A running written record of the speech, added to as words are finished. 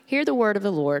Hear the word of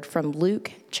the Lord from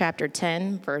Luke chapter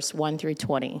 10, verse 1 through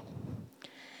 20.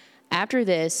 After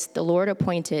this, the Lord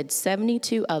appointed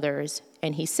 72 others,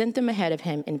 and he sent them ahead of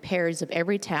him in pairs of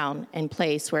every town and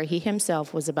place where he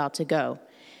himself was about to go.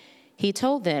 He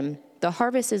told them, "The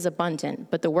harvest is abundant,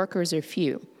 but the workers are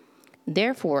few.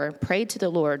 Therefore, pray to the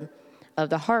Lord of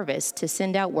the harvest to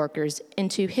send out workers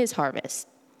into his harvest.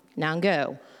 Now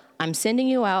go, I'm sending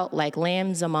you out like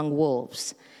lambs among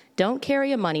wolves. Don't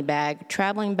carry a money bag,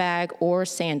 traveling bag, or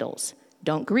sandals.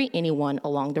 Don't greet anyone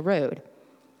along the road.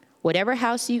 Whatever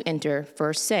house you enter,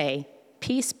 first say,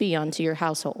 'Peace be unto your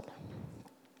household.'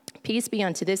 Peace be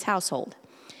unto this household.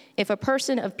 If a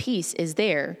person of peace is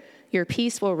there, your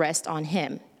peace will rest on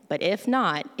him, but if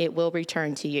not, it will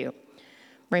return to you.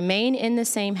 Remain in the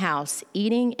same house,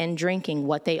 eating and drinking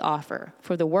what they offer,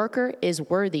 for the worker is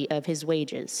worthy of his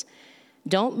wages.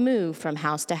 Don't move from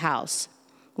house to house.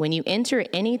 When you enter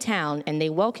any town and they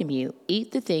welcome you,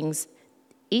 eat the things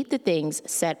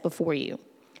set before you.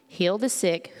 Heal the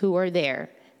sick who are there,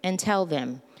 and tell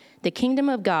them, 'The kingdom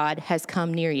of God has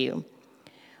come near you.'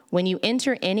 When you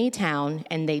enter any town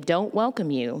and they don't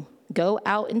welcome you, go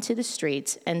out into the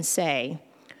streets and say,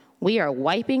 'We are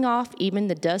wiping off even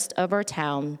the dust of our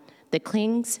town that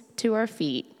clings to our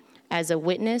feet as a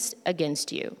witness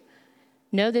against you.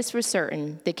 Know this for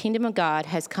certain, the kingdom of God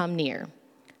has come near.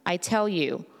 I tell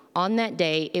you, on that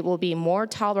day it will be more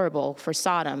tolerable for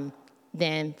Sodom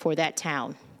than for that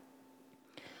town.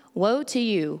 Woe to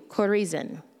you,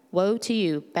 Chorazin! Woe to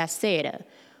you, Bethsaida!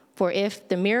 For if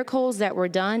the miracles that were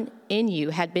done in you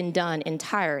had been done in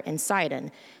Tyre and Sidon,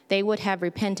 they would have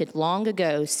repented long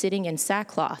ago, sitting in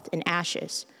sackcloth and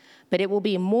ashes. But it will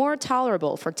be more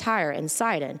tolerable for Tyre and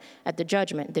Sidon at the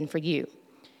judgment than for you.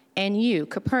 And you,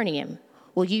 Capernaum,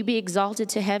 will you be exalted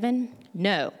to heaven?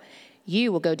 No,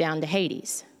 you will go down to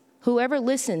Hades. Whoever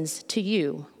listens to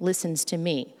you listens to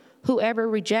me. Whoever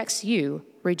rejects you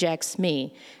rejects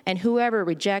me. And whoever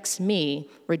rejects me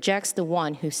rejects the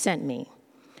one who sent me."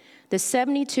 The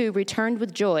 72 returned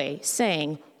with joy,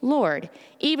 saying, "Lord,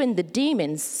 even the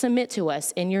demons submit to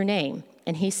us in your name."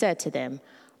 And he said to them,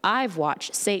 "I've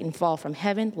watched Satan fall from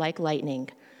heaven like lightning.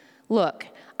 Look,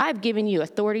 I've given you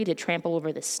authority to trample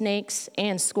over the snakes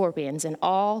and scorpions and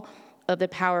all of the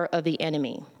power of the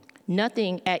enemy.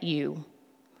 Nothing at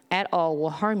all will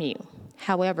harm you.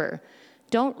 However,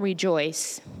 don't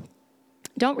rejoice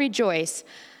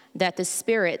that the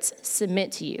spirits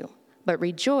submit to you, but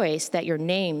rejoice that your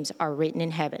names are written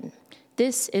in heaven."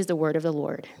 This is the word of the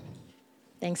Lord.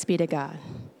 Thanks be to God.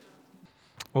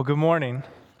 Well, good morning.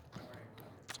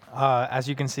 As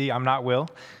you can see, I'm not Will.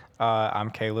 I'm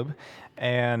Caleb.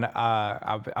 And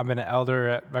I've been an elder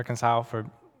at Reconcile for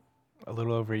a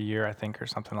little over a year, I think, or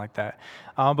something like that.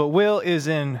 But Will is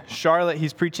in Charlotte.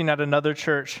 He's preaching at another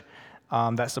church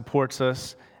that supports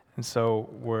us. And so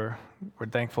we're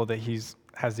thankful that he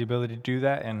has the ability to do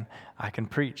that, and I can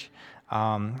preach.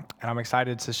 And I'm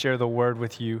excited to share the word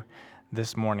with you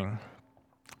this morning.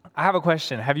 I have a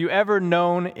question. Have you ever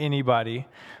known anybody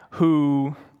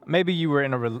who maybe you were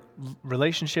in a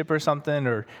relationship or something,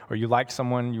 or you liked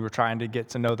someone, you were trying to get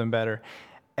to know them better,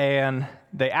 and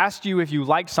they asked you if you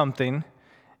liked something,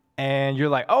 and you're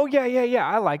like, "Oh, yeah,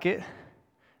 I like it,"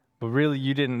 but really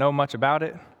you didn't know much about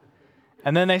it?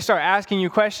 And then they start asking you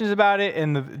questions about it,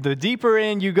 and the deeper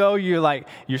in you go,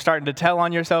 you're starting to tell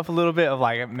on yourself a little bit of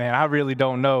like, "Man, I really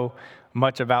don't know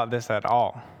much about this at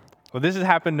all." Well, this has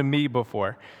happened to me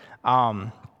before.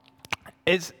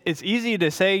 It's easy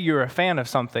to say you're a fan of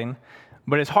something,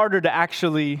 but it's harder to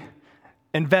actually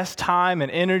invest time and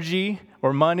energy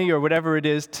or money or whatever it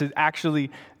is to actually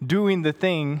doing the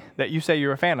thing that you say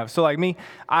you're a fan of. So like me,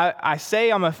 I say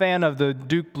I'm a fan of the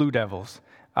Duke Blue Devils.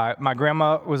 My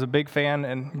grandma was a big fan,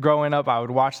 and growing up, I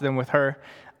would watch them with her.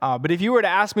 But if you were to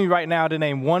ask me right now to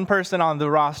name one person on the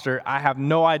roster, I have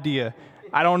no idea.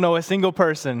 I don't know a single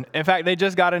person. In fact, they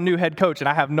just got a new head coach, and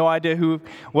I have no idea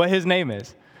what his name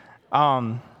is.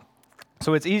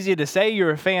 So it's easy to say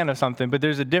you're a fan of something, but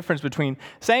there's a difference between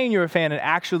saying you're a fan and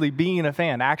actually being a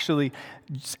fan, actually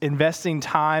investing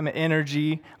time,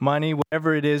 energy, money,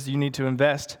 whatever it is you need to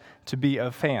invest to be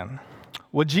a fan.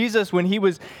 Well, Jesus, when he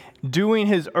was doing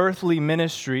his earthly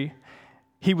ministry,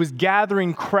 he was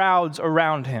gathering crowds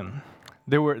around him.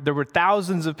 There were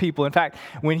thousands of people. In fact,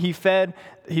 when he fed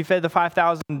the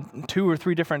 5,000 2 or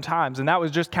 3 different times, and that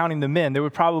was just counting the men. There were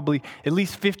probably at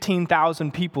least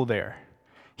 15,000 people there.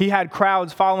 He had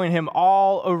crowds following him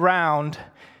all around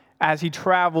as he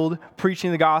traveled,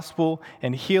 preaching the gospel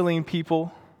and healing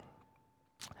people.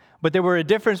 But there were a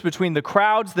difference between the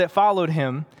crowds that followed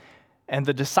him and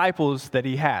the disciples that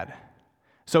he had.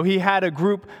 So he had a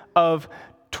group of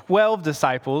 12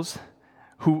 disciples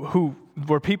who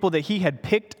were people that he had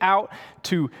picked out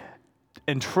to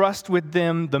entrust with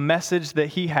them the message that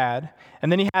he had.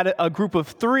 And then he had a group of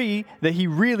 3 that he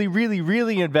really, really,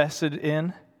 really invested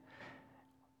in.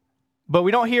 But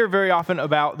we don't hear very often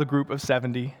about the group of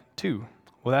 72.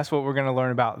 Well, that's what we're going to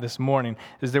learn about this morning,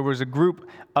 is there was a group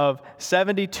of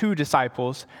 72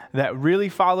 disciples that really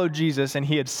followed Jesus, and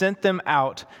he had sent them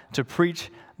out to preach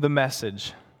the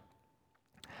message.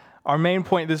 Our main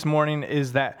point this morning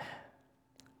is that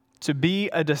to be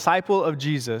a disciple of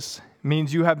Jesus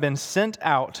means you have been sent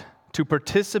out to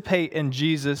participate in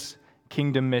Jesus'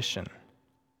 kingdom mission.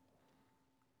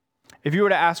 If you were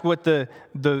to ask what the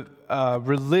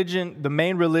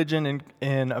main religion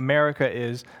in America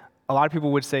is, a lot of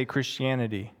people would say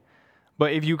Christianity.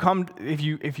 But if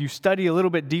you study a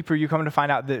little bit deeper, you come to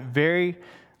find out that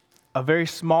a very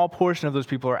small portion of those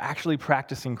people are actually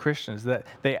practicing Christians. That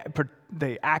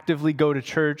they actively go to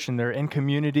church and they're in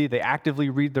community. They actively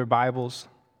read their Bibles.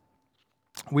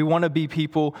 We want to be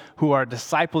people who are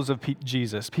disciples of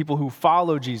Jesus, people who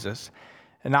follow Jesus,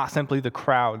 and not simply the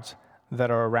crowds that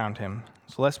are around him.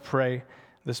 So let's pray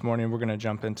this morning. We're going to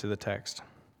jump into the text.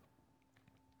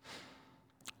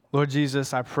 Lord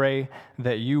Jesus, I pray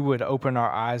that you would open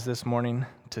our eyes this morning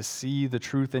to see the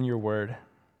truth in your word.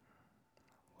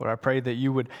 Lord, I pray that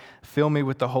you would fill me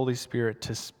with the Holy Spirit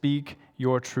to speak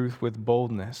your truth with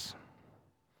boldness,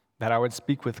 that I would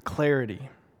speak with clarity,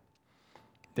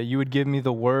 that you would give me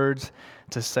the words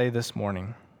to say this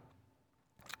morning.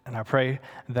 And I pray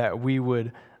that we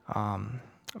would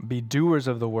be doers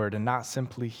of the word and not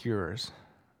simply hearers,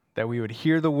 that we would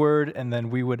hear the word and then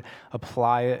we would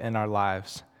apply it in our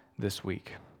lives this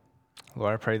week.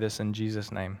 Lord, I pray this in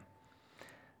Jesus' name.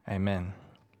 Amen.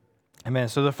 Amen.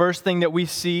 So the first thing that we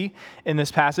see in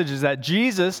this passage is that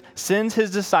Jesus sends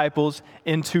his disciples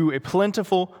into a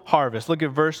plentiful harvest. Look at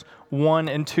verse 1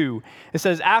 and 2. It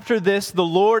says, "After this, the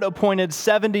Lord appointed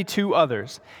 72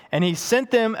 others, and he sent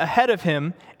them ahead of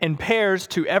him in pairs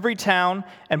to every town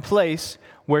and place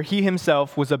where he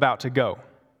himself was about to go.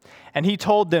 And he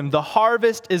told them, 'The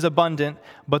harvest is abundant,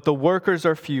 but the workers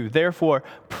are few. Therefore,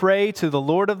 pray to the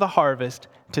Lord of the harvest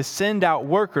to send out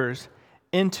workers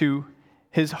into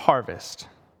his harvest.'"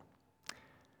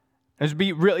 It would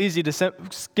be real easy to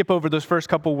skip over those first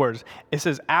couple words. It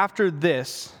says, after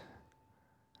this,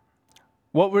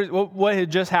 what had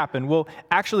just happened? Well,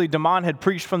 actually, Damon had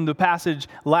preached from the passage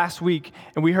last week,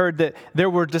 and we heard that there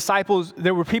were disciples,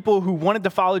 there were people who wanted to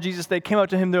follow Jesus. They came up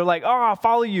to him, they're like, "Oh, I'll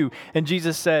follow you." And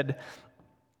Jesus said,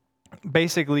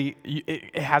 basically,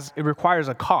 it requires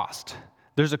a cost.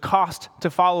 There's a cost to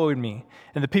following me.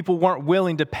 And the people weren't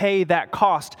willing to pay that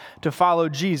cost to follow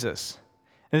Jesus.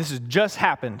 And this has just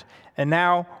happened, and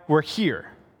now we're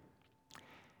here.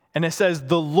 And it says,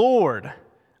 the Lord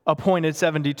appointed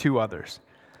 72 others.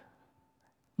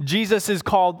 Jesus is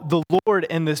called the Lord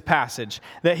in this passage,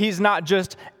 that he's not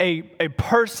just a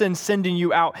person sending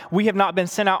you out. We have not been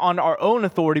sent out on our own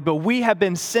authority, but we have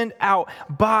been sent out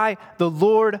by the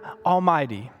Lord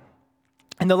Almighty.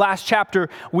 In the last chapter,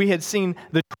 we had seen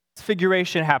the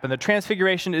transfiguration happen. The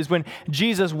transfiguration is when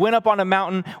Jesus went up on a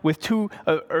mountain with 2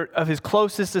 of his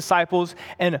closest disciples,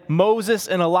 and Moses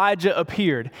and Elijah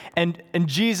appeared. And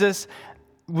Jesus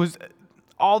was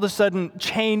all of a sudden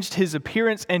changed his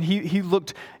appearance, and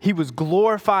he was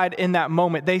glorified in that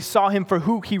moment. They saw him for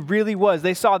who he really was.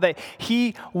 They saw that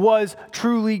he was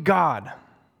truly God.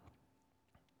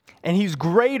 And he's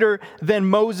greater than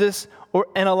Moses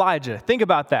and Elijah. Think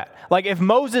about that. Like, if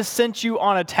Moses sent you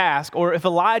on a task, or if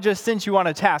Elijah sent you on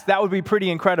a task, that would be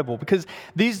pretty incredible, because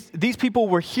these people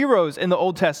were heroes in the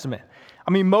Old Testament.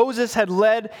 I mean, Moses had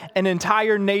led an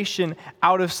entire nation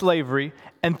out of slavery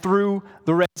and through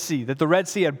the Red Sea, that the Red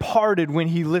Sea had parted when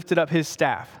he lifted up his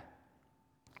staff.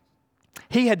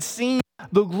 He had seen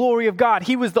the glory of God.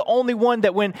 He was the only one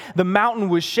that when the mountain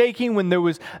was shaking, when there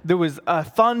was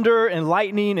thunder and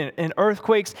lightning and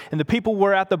earthquakes, and the people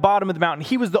were at the bottom of the mountain,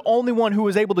 he was the only one who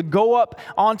was able to go up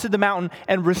onto the mountain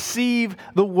and receive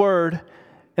the word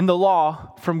and the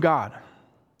law from God.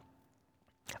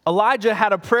 Elijah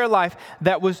had a prayer life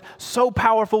that was so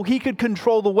powerful, he could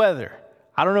control the weather.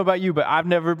 I don't know about you, but I've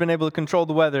never been able to control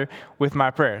the weather with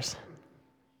my prayers.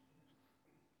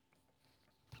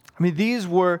 I mean, these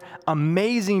were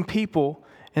amazing people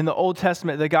in the Old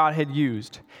Testament that God had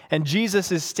used. And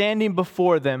Jesus is standing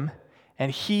before them,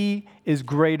 and he is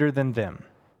greater than them.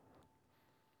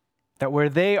 That where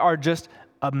they are just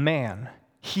a man,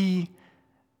 he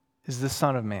is the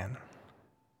Son of Man.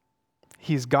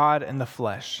 He's God in the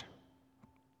flesh.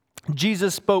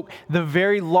 Jesus spoke the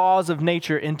very laws of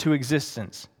nature into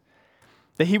existence.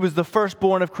 That he was the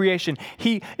firstborn of creation.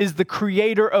 He is the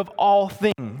creator of all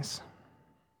things.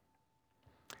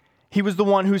 He was the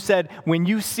one who said, "When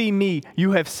you see me,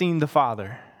 you have seen the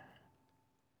Father."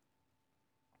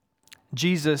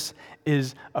 Jesus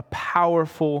is a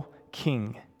powerful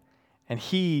king, and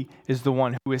he is the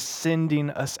one who is sending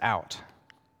us out.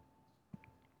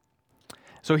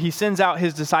 So he sends out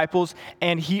his disciples,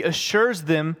 and he assures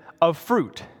them of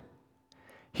fruit.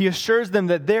 He assures them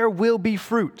that there will be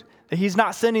fruit, that he's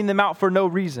not sending them out for no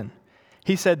reason.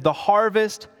 He said, the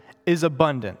harvest is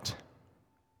abundant.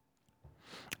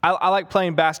 I like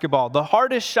playing basketball. The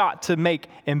hardest shot to make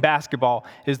in basketball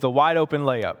is the wide open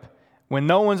layup. When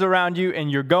no one's around you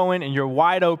and you're going and you're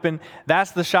wide open,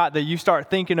 that's the shot that you start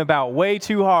thinking about way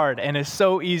too hard, and it's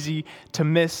so easy to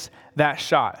miss that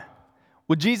shot.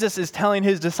 Well, Jesus is telling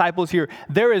his disciples here,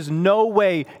 there is no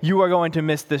way you are going to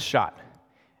miss this shot.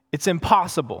 It's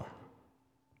impossible.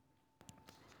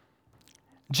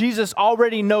 Jesus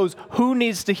already knows who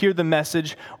needs to hear the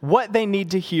message, what they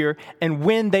need to hear, and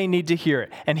when they need to hear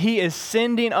it. And he is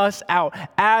sending us out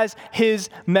as his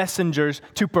messengers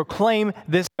to proclaim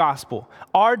this gospel.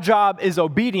 Our job is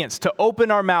obedience, to open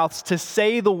our mouths, to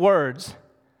say the words.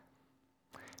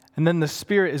 And then the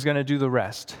Spirit is going to do the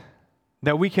rest.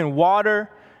 That we can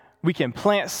water, we can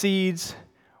plant seeds,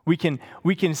 we can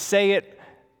say it,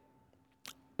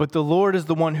 but the Lord is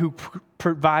the one who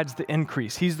provides the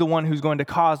increase. He's the one who's going to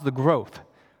cause the growth.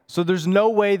 So there's no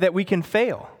way that we can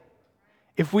fail.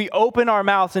 If we open our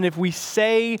mouths and if we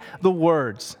say the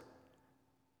words,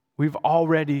 we've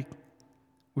already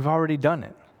done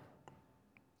it.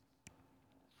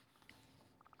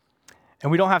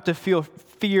 And we don't have to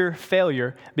fear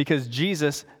failure, because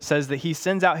Jesus says that he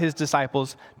sends out his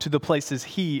disciples to the places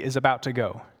he is about to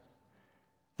go.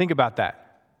 Think about that.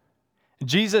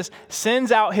 Jesus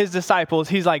sends out his disciples.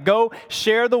 He's like, go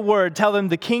share the word. Tell them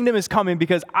the kingdom is coming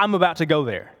because I'm about to go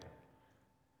there.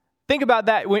 Think about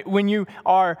that when you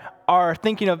are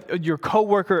thinking of your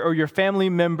coworker or your family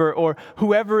member or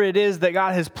whoever it is that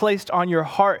God has placed on your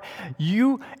heart.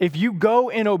 If you go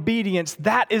in obedience,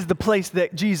 that is the place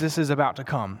that Jesus is about to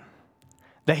come.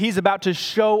 That he's about to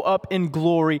show up in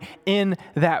glory in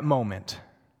that moment.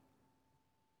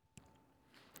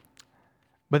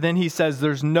 But then he says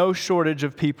there's no shortage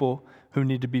of people who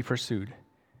need to be pursued.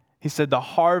 He said the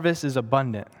harvest is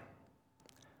abundant,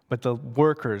 but the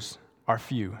workers are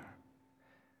few.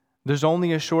 There's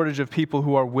only a shortage of people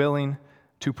who are willing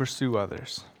to pursue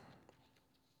others.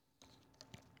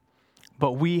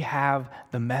 But we have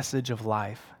the message of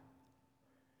life.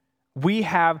 We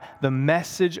have the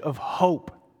message of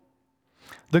hope.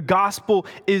 The gospel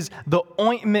is the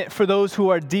ointment for those who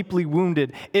are deeply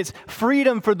wounded. It's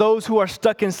freedom for those who are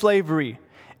stuck in slavery.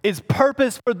 It's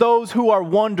purpose for those who are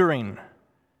wandering.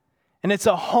 And it's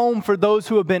a home for those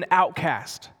who have been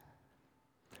outcast.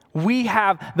 We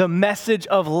have the message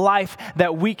of life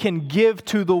that we can give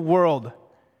to the world.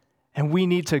 And we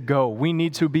need to go. We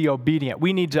need to be obedient.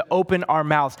 We need to open our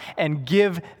mouths and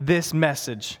give this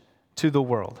message to the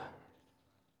world.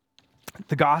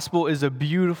 The gospel is a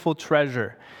beautiful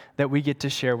treasure that we get to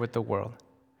share with the world.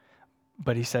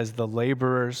 But he says the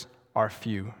laborers are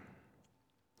few.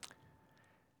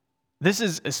 This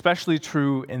is especially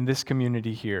true in this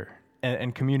community here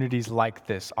and communities like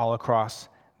this all across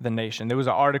the nation. There was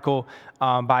an article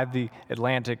by The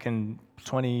Atlantic in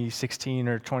 2016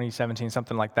 or 2017,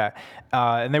 something like that.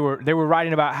 And they were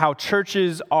writing about how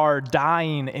churches are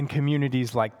dying in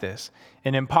communities like this.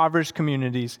 In impoverished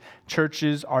communities,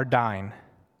 churches are dying.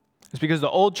 It's because the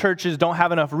old churches don't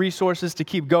have enough resources to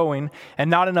keep going,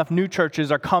 and not enough new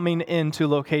churches are coming into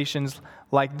locations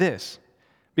like this.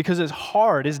 Because it's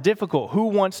hard, it's difficult. Who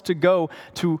wants to go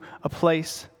to a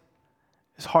place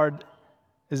as hard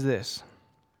as this?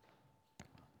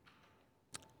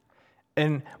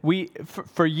 And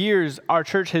for years, our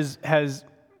church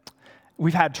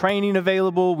we've had training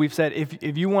available. We've said,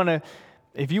 if you want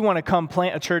to come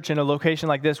plant a church in a location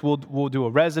like this, we'll do a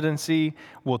residency.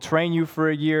 We'll train you for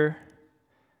a year.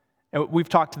 And we've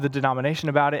talked to the denomination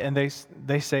about it, and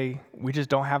they say we just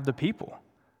don't have the people.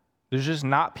 There's just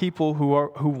not people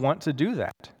who want to do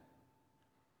that.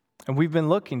 And we've been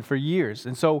looking for years,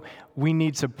 and so we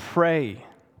need to pray.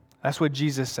 That's what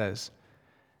Jesus says.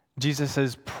 Jesus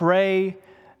says, pray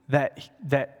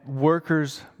that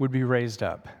workers would be raised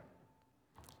up.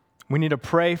 We need to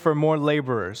pray for more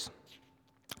laborers.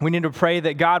 We need to pray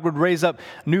that God would raise up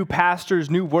new pastors,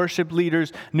 new worship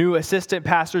leaders, new assistant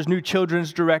pastors, new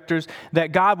children's directors,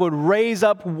 that God would raise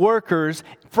up workers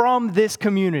from this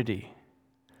community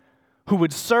who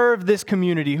would serve this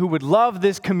community, who would love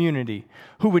this community,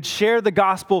 who would share the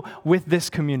gospel with this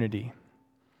community.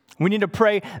 We need to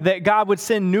pray that God would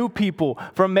send new people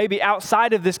from maybe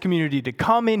outside of this community to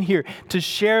come in here to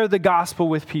share the gospel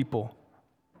with people.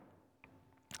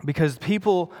 because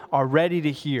people are ready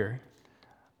to hear.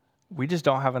 We just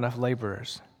don't have enough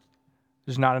laborers.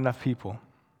 There's not enough people.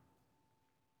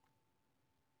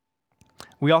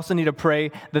 We also need to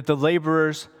pray that the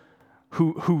laborers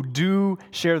who do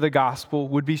share the gospel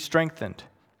would be strengthened.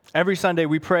 Every Sunday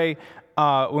we pray,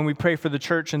 when we pray for the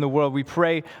church in the world, we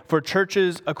pray for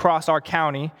churches across our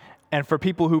county and for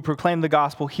people who proclaim the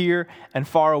gospel here and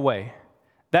far away.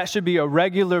 That should be a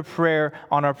regular prayer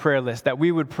on our prayer list, that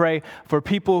we would pray for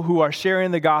people who are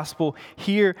sharing the gospel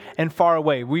here and far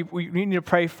away. We need to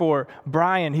pray for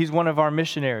Brian, he's one of our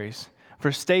missionaries,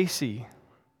 for Stacy,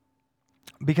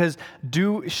 because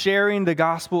sharing the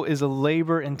gospel is a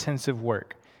labor-intensive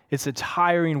work. It's a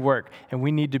tiring work, and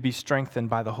we need to be strengthened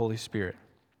by the Holy Spirit.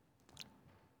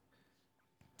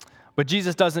 But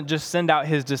Jesus doesn't just send out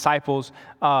his disciples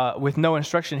with no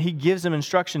instruction. He gives them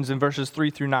instructions in verses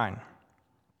 3 through 9.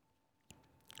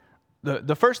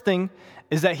 The first thing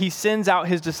is that he sends out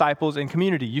his disciples in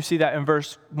community. You see that in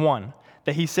verse 1,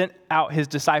 that he sent out his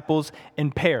disciples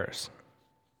in pairs.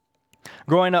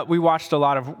 Growing up, we watched a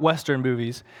lot of Western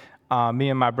movies, me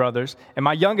and my brothers. And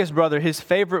my youngest brother, his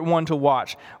favorite one to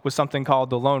watch was something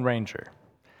called The Lone Ranger.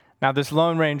 Now, this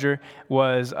Lone Ranger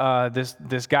was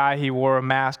this guy. He wore a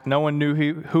mask. No one knew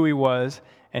who he was.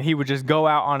 And he would just go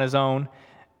out on his own,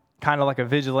 kind of like a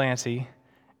vigilante,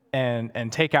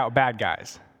 and take out bad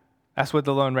guys. That's what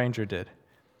the Lone Ranger did.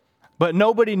 But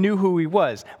nobody knew who he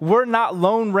was. We're not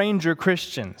Lone Ranger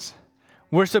Christians.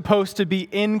 We're supposed to be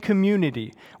in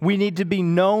community. We need to be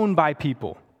known by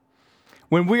people.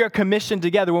 When we are commissioned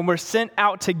together, when we're sent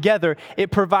out together,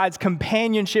 it provides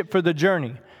companionship for the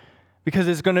journey. Because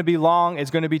it's going to be long,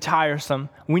 it's going to be tiresome.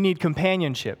 We need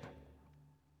companionship.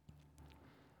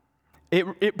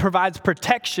 It provides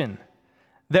protection,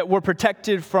 that we're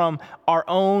protected from our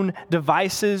own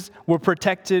devices. We're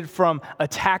protected from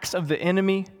attacks of the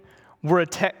enemy. We're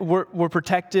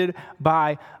protected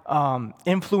by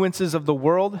influences of the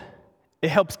world. It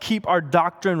helps keep our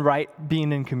doctrine right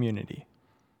being in community.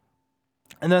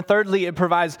 And then thirdly, it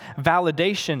provides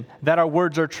validation that our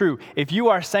words are true. If you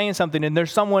are saying something and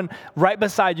there's someone right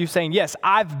beside you saying, yes,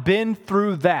 I've been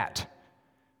through that.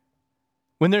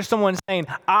 When there's someone saying,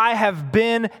 I have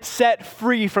been set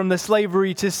free from the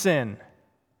slavery to sin.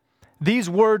 These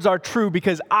words are true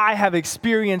because I have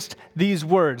experienced these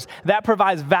words. That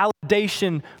provides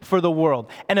validation for the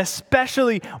world. And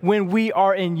especially when we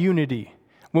are in unity.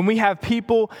 When we have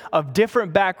people of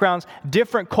different backgrounds,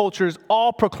 different cultures,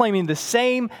 all proclaiming the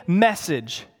same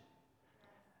message.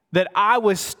 That I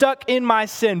was stuck in my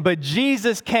sin, but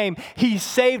Jesus came. He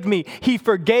saved me. He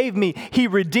forgave me. He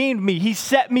redeemed me. He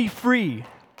set me free.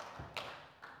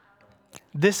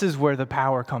 This is where the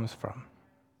power comes from.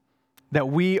 That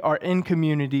we are in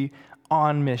community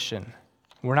on mission.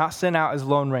 We're not sent out as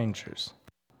lone rangers.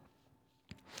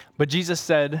 But Jesus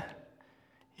said,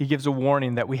 he gives a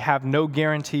warning that we have no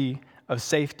guarantee of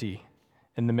safety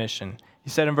in the mission. He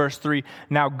said in verse 3,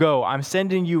 now go, I'm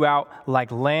sending you out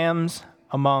like lambs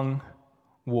among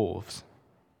wolves.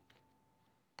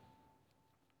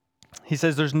 He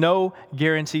says there's no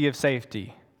guarantee of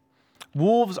safety.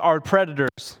 Wolves are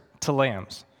predators to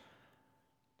lambs.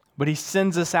 But he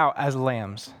sends us out as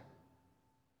lambs.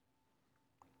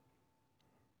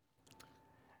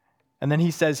 And then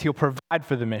he says he'll provide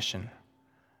for the mission.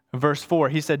 In verse 4,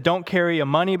 he said, don't carry a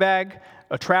money bag,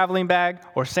 a traveling bag,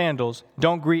 or sandals.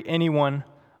 Don't greet anyone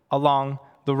along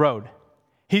the road.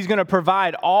 He's going to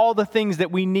provide all the things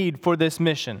that we need for this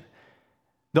mission.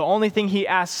 The only thing he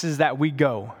asks is that we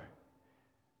go,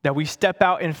 that we step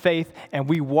out in faith and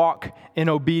we walk in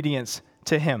obedience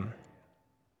to him.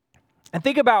 And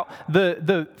think about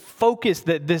the focus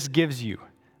that this gives you,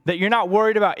 that you're not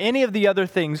worried about any of the other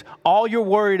things. All you're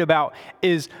worried about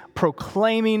is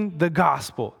proclaiming the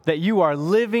gospel, that you are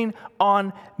living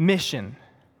on mission.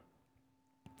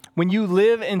 When you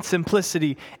live in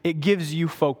simplicity, it gives you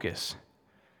focus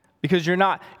because you're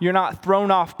not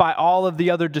thrown off by all of the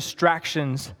other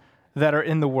distractions that are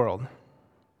in the world.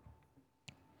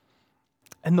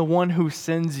 And the one who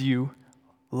sends you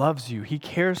loves you. He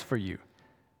cares for you.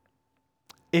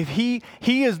 If he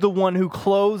is the one who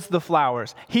clothes the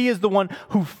flowers, he is the one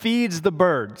who feeds the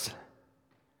birds,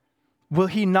 will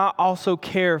he not also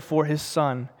care for his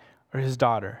son or his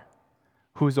daughter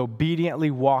who is obediently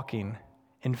walking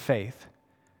in faith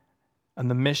on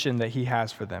the mission that he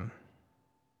has for them?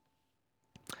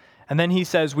 And then he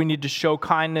says we need to show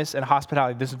kindness and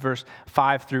hospitality. This is verse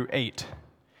 5 through 8.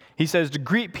 He says to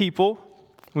greet people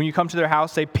when you come to their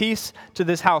house, say peace to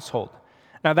this household.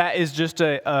 Now that is just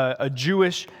a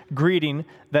Jewish greeting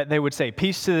that they would say,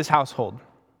 peace to this household.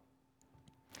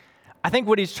 I think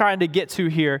what he's trying to get to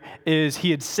here is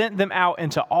he had sent them out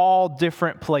into all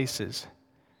different places.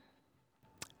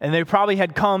 And they probably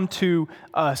had come to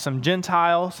some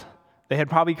Gentiles. They had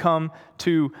probably come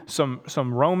to some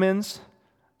Romans,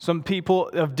 some people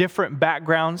of different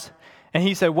backgrounds. And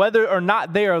he said, whether or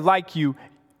not they are like you,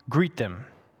 greet them.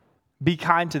 Be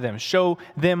kind to them. Show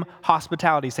them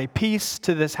hospitality. Say peace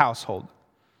to this household.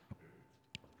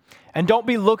 And don't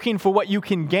be looking for what you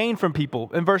can gain from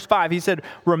people. In verse 5, he said,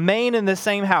 remain in the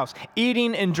same house,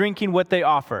 eating and drinking what they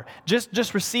offer.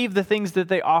 Just receive the things that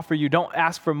they offer you. Don't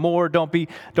ask for more. Don't be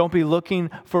looking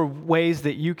for ways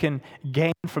that you can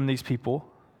gain from these people.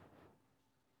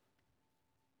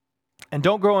 And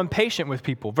don't grow impatient with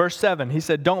people. Verse 7, he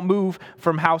said, don't move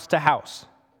from house to house.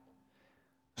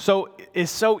 So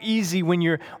it's so easy when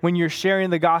you're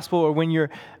sharing the gospel or when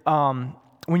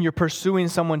you're pursuing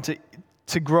someone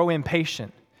to grow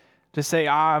impatient, to say,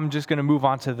 I'm just going to move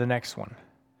on to the next one.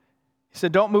 He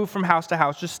said, don't move from house to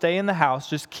house. Just stay in the house.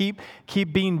 Just keep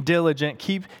being diligent.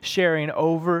 Keep sharing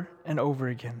over and over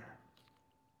again.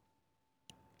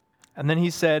 And then he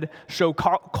said, show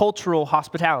cultural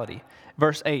hospitality.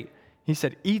 Verse 8, he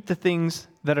said, eat the things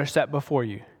that are set before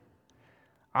you.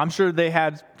 I'm sure they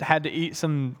had to eat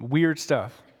some weird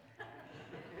stuff.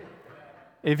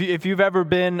 If you've ever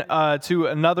been to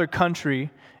another country,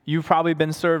 you've probably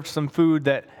been served some food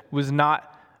that was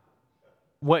not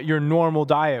what your normal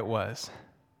diet was.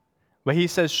 But he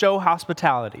says, show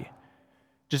hospitality.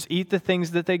 Just eat the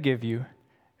things that they give you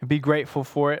and be grateful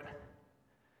for it.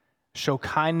 Show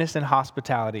kindness and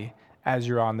hospitality as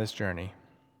you're on this journey.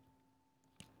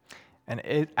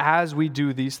 And as we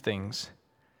do these things,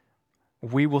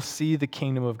 we will see the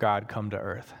kingdom of God come to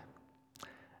earth.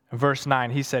 Verse 9,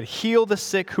 he said, heal the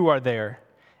sick who are there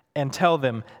and tell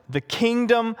them, the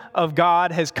kingdom of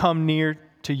God has come near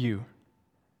to you.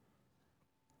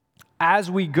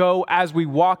 As we go, as we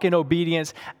walk in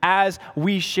obedience, as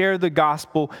we share the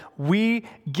gospel, we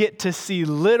get to see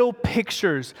little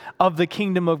pictures of the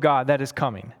kingdom of God that is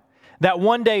coming. That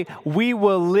one day we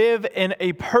will live in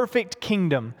a perfect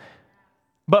kingdom.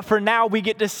 But for now, we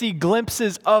get to see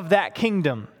glimpses of that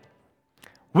kingdom.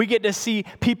 We get to see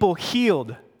people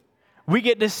healed. We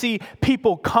get to see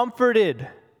people comforted.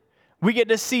 We get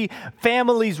to see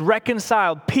families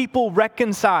reconciled, people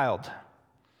reconciled.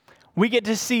 We get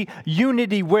to see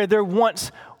unity where there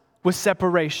once was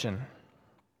separation.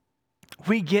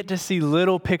 We get to see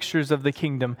little pictures of the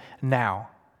kingdom now.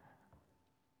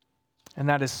 And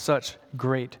that is such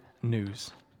great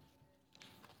news.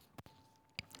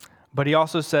 But he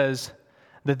also says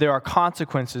that there are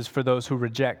consequences for those who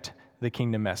reject the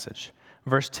kingdom message.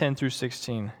 Verse 10 through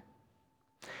 16.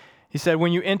 He said,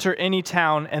 when you enter any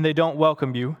town and they don't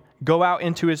welcome you, go out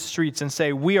into its streets and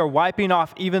say, we are wiping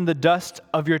off even the dust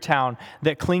of your town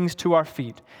that clings to our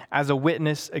feet as a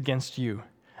witness against you.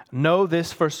 Know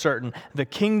this for certain, the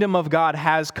kingdom of God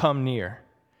has come near.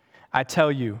 I tell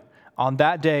you, on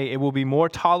that day it will be more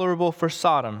tolerable for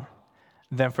Sodom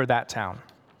than for that town.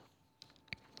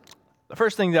 The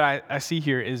first thing that I see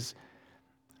here is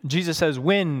Jesus says,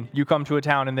 when you come to a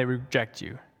town and they reject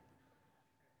you.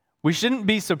 We shouldn't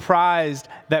be surprised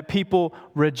that people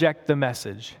reject the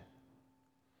message.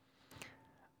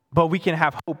 But we can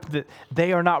have hope that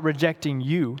they are not rejecting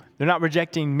you. They're not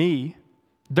rejecting me.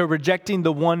 They're rejecting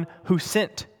the one who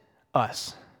sent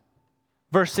us.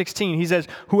 Verse 16, he says,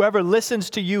 whoever listens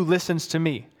to you listens to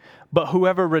me. But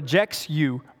whoever rejects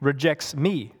you rejects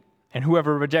me. And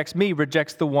whoever rejects me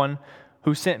rejects the one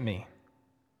who sent me.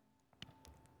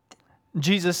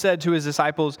 Jesus said to his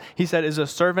disciples, he said, is a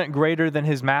servant greater than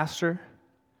his master?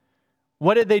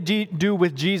 What did they do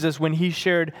with Jesus when he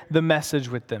shared the message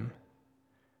with them?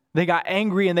 They got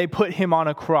angry and they put him on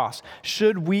a cross.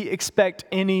 Should we expect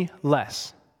any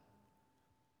less?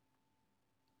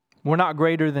 We're not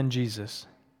greater than Jesus.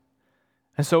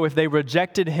 And so if they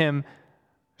rejected him,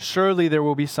 surely there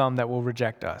will be some that will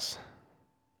reject us.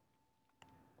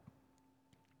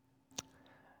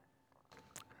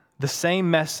 The same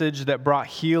message that brought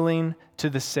healing to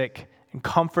the sick and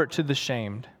comfort to the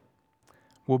shamed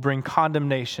will bring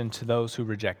condemnation to those who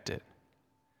reject it.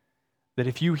 That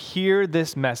if you hear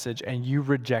this message and you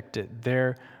reject it,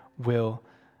 there will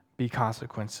be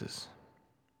consequences.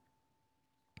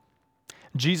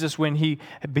 Jesus, when he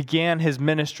began his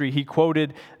ministry, he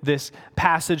quoted this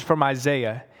passage from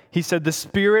Isaiah. He said, the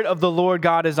Spirit of the Lord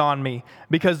God is on me,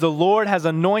 because the Lord has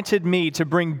anointed me to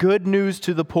bring good news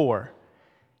to the poor.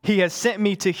 He has sent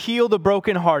me to heal the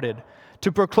brokenhearted,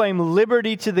 to proclaim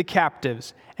liberty to the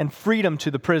captives and freedom to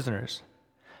the prisoners,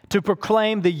 to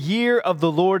proclaim the year of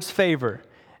the Lord's favor.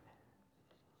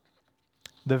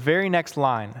 The very next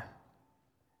line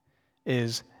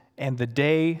is, and the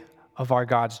day of our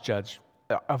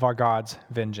God's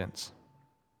vengeance.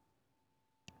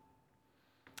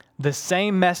 The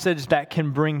same message that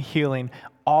can bring healing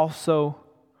also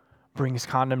brings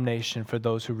condemnation for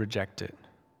those who reject it.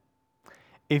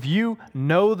 If you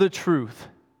know the truth,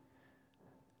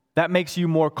 that makes you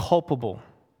more culpable.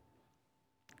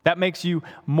 That makes you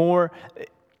more,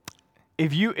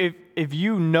 if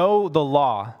you know the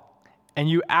law and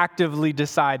you actively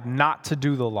decide not to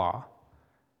do the law,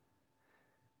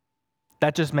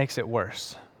 that just makes it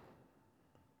worse.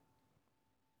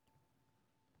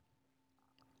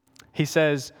 He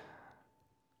says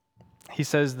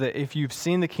that if you've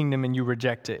seen the kingdom and you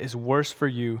reject it, it's worse for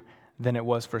you than it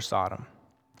was for Sodom.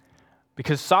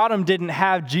 Because Sodom didn't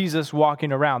have Jesus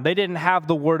walking around. They didn't have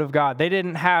the Word of God. They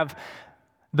didn't have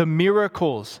the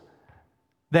miracles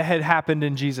that had happened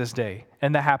in Jesus' day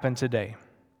and that happen today.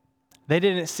 They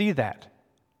didn't see that.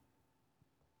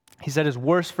 He said it's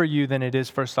worse for you than it is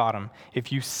for Sodom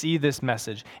if you see this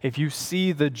message, if you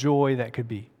see the joy that could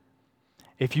be,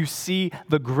 if you see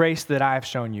the grace that I have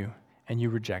shown you and you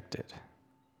reject it.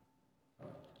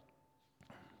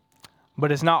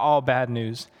 But it's not all bad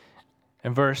news.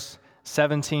 In verse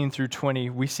 17 through 20,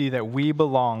 we see that we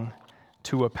belong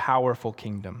to a powerful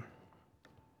kingdom.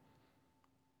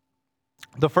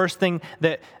 The first thing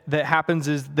that happens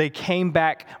is they came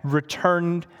back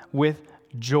returned with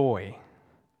joy.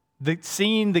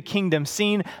 Seeing the kingdom,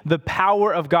 seeing the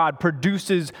power of God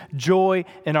produces joy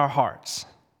in our hearts.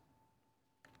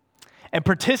 And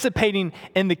participating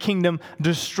in the kingdom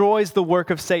destroys the work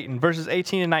of Satan. Verses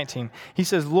 18 and 19. He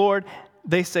says, Lord,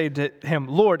 they say to him,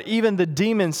 Lord, even the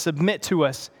demons submit to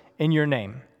us in your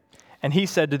name. And he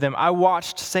said to them, I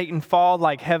watched Satan fall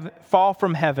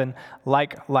from heaven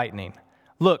like lightning.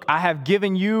 Look, I have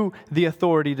given you the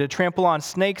authority to trample on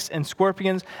snakes and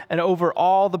scorpions and over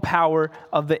all the power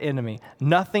of the enemy.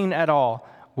 Nothing at all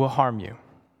will harm you.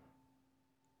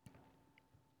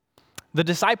 The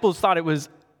disciples thought it was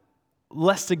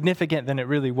less significant than it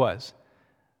really was.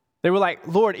 They were like,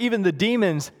 Lord, even the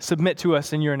demons submit to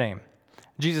us in your name.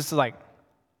 Jesus is like,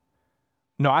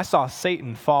 no, I saw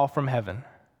Satan fall from heaven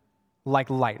like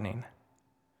lightning.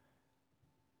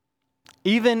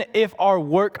 Even if our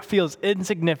work feels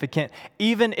insignificant,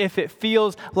 even if it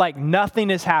feels like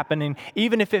nothing is happening,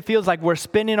 even if it feels like we're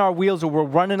spinning our wheels or we're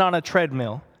running on a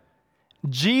treadmill,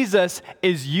 Jesus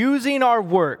is using our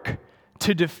work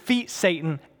to defeat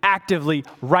Satan actively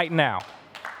right now.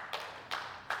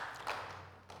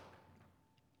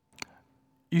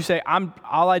 You say,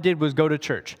 all I did was go to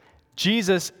church.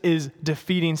 Jesus is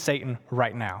defeating Satan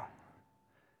right now.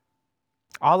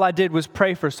 All I did was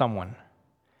pray for someone.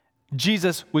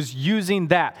 Jesus was using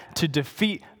that to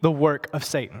defeat the work of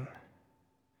Satan.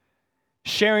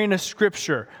 Sharing a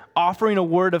scripture, offering a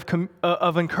word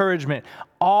of encouragement,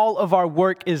 all of our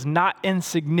work is not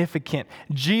insignificant.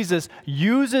 Jesus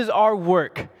uses our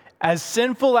work, as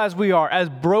sinful as we are, as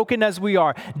broken as we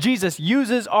are, Jesus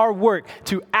uses our work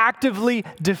to actively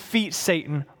defeat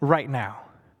Satan right now.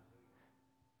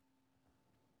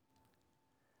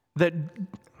 That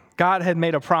God had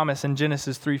made a promise in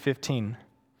Genesis 3:15.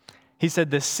 He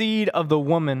said the seed of the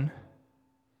woman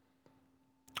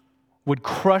would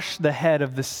crush the head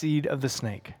of the seed of the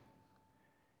snake.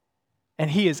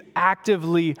 And he is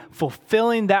actively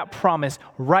fulfilling that promise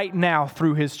right now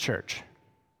through his church.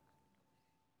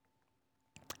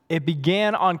 It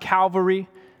began on Calvary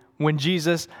when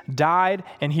Jesus died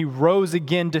and he rose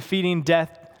again, defeating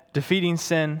death, defeating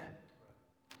sin.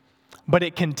 But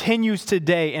it continues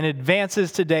today and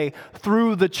advances today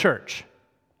through the church.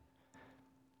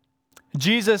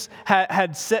 Jesus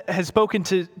has spoken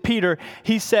to Peter.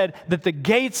 He said that the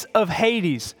gates of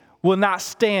Hades will not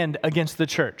stand against the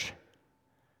church.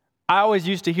 I always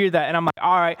used to hear that, and I'm like,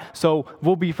 all right, so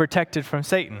we'll be protected from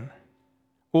Satan.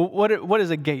 Well, what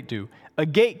does a gate do? A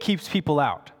gate keeps people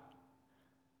out.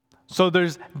 So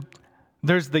there's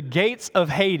the gates of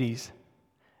Hades.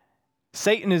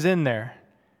 Satan is in there.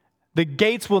 The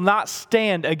gates will not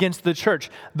stand against the church.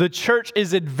 The church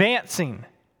is advancing.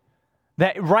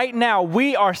 That right now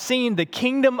we are seeing the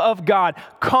kingdom of God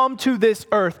come to this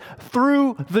earth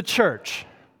through the church.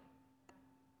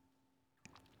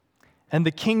 And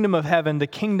the kingdom of heaven, the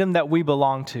kingdom that we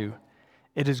belong to,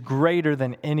 it is greater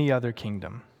than any other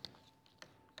kingdom.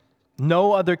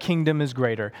 No other kingdom is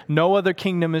greater. No other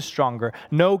kingdom is stronger.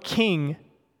 No king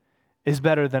is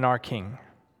better than our king.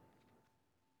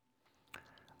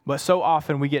 But so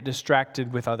often we get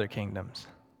distracted with other kingdoms.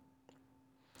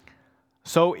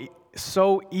 So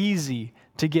easy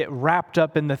to get wrapped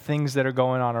up in the things that are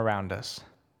going on around us.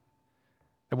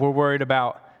 We're worried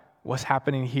about what's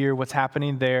happening here, what's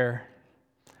happening there.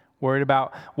 worried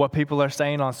about what people are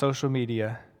saying on social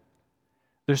media.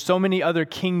 There's so many other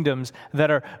kingdoms that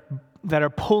are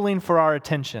pulling for our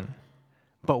attention,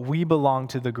 but we belong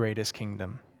to the greatest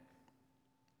kingdom.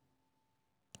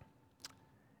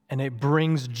 And it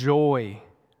brings joy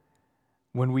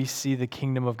when we see the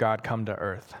kingdom of God come to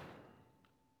earth.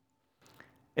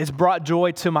 It's brought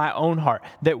joy to my own heart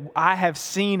that I have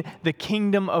seen the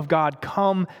kingdom of God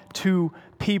come to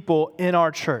people in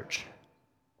our church.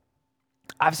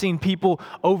 I've seen people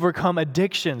overcome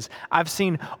addictions. I've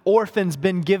seen orphans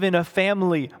been given a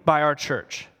family by our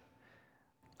church.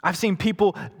 I've seen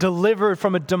people delivered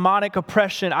from a demonic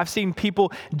oppression. I've seen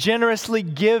people generously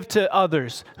give to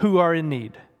others who are in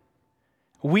need.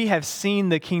 We have seen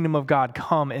the kingdom of God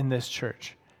come in this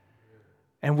church.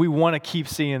 And we want to keep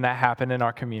seeing that happen in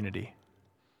our community.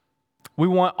 We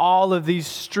want all of these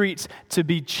streets to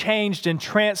be changed and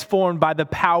transformed by the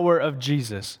power of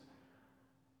Jesus.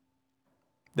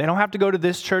 They don't have to go to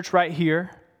this church right here.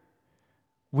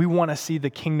 We want to see the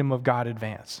kingdom of God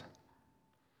advance.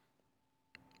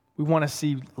 We want to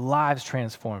see lives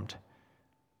transformed.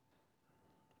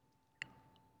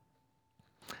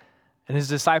 And his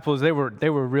disciples, they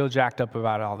were real jacked up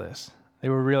about all this. They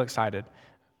were real excited.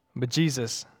 But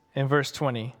Jesus, in verse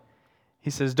 20, he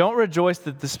says, "Don't rejoice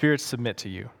that the spirits submit to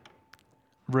you.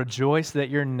 Rejoice that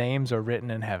your names are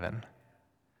written in heaven."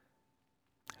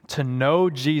 To know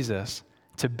Jesus,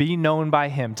 to be known by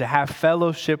him, to have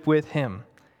fellowship with him,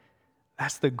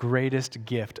 that's the greatest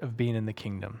gift of being in the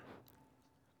kingdom.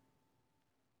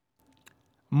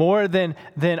 More than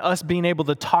us being able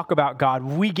to talk about God,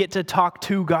 we get to talk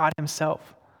to God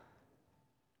himself.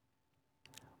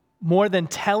 More than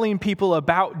telling people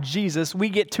about Jesus, we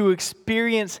get to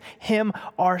experience him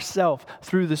ourselves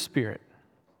through the Spirit.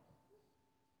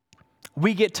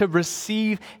 We get to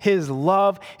receive his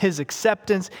love, his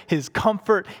acceptance, his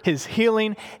comfort, his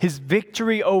healing, his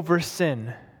victory over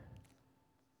sin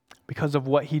because of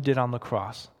what he did on the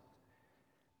cross.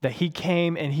 That he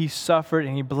came and he suffered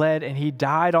and he bled and he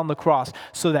died on the cross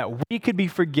so that we could be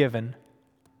forgiven.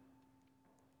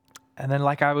 And then,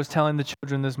 like I was telling the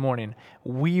children this morning,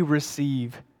 we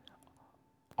receive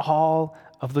all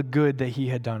of the good that he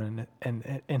had done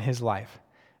in his life.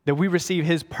 That we receive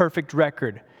his perfect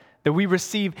record. That we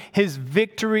receive his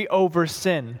victory over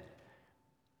sin.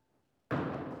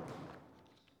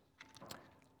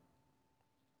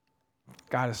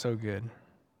 God is so good.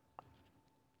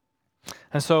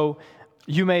 And so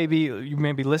you may be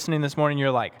listening this morning, you're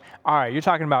like, all right, you're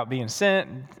talking about being sent,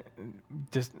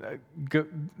 just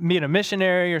being a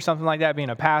missionary or something like that, being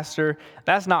a pastor.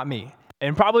 That's not me.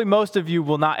 And probably most of you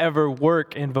will not ever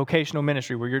work in vocational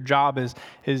ministry where your job is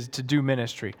to do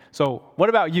ministry. So what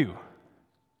about you?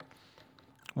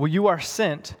 Well, you are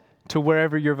sent to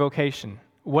whatever your vocations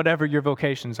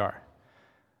are.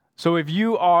 So if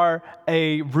you are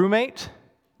a roommate,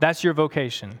 that's your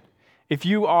vocation. If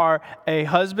you are a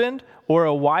husband or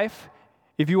a wife,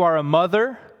 if you are a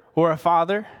mother or a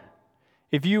father,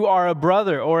 if you are a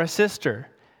brother or a sister,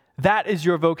 that is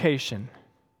your vocation.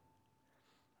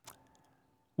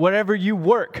 Whatever you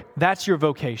work, that's your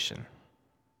vocation.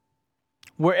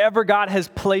 Wherever God has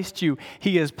placed you,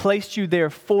 he has placed you there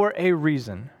for a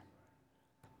reason.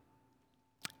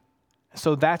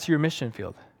 So that's your mission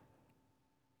field.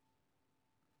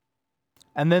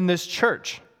 And then this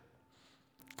church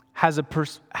has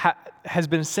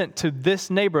been sent to this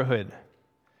neighborhood,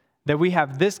 that we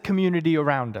have this community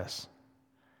around us.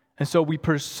 And so we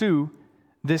pursue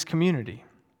this community.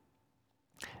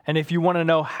 And if you want to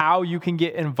know how you can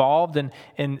get involved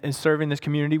in serving this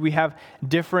community, we have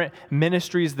different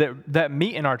ministries that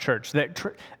meet in our church.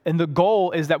 And the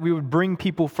goal is that we would bring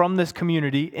people from this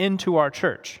community into our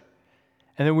church.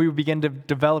 And then we would begin to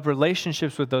develop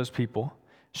relationships with those people,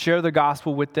 share the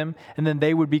gospel with them, and then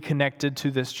they would be connected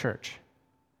to this church.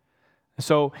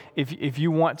 So if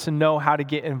you want to know how to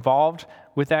get involved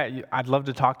with that, I'd love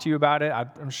to talk to you about it.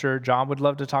 I'm sure John would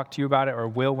love to talk to you about it, or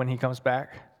Will when he comes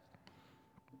back.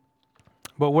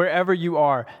 But wherever you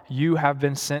are, you have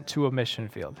been sent to a mission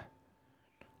field.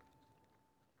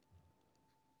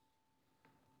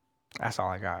 That's all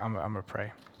I got. I'm going to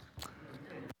pray.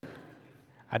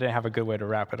 I didn't have a good way to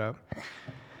wrap it up.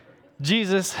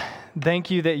 Jesus, thank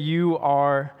you that you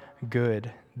are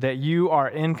good, that you are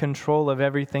in control of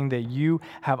everything, that you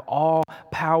have all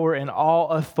power and all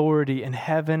authority in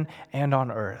heaven and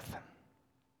on earth.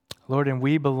 Lord, and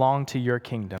we belong to your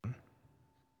kingdom.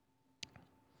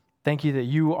 Thank you that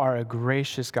you are a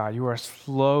gracious God. You are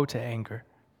slow to anger.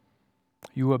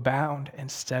 You abound in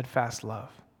steadfast love.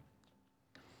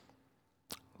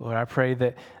 Lord, I pray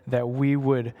that we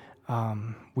would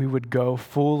go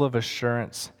full of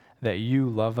assurance that you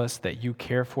love us, that you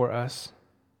care for us,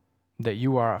 that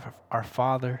you are our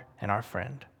Father and our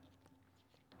friend.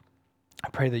 I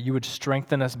pray that you would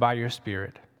strengthen us by your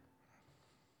Spirit.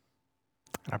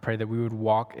 And I pray that we would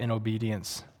walk in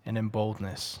obedience and in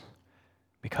boldness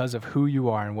because of who you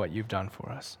are and what you've done for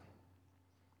us.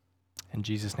 In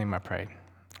Jesus' name I pray.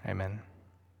 Amen.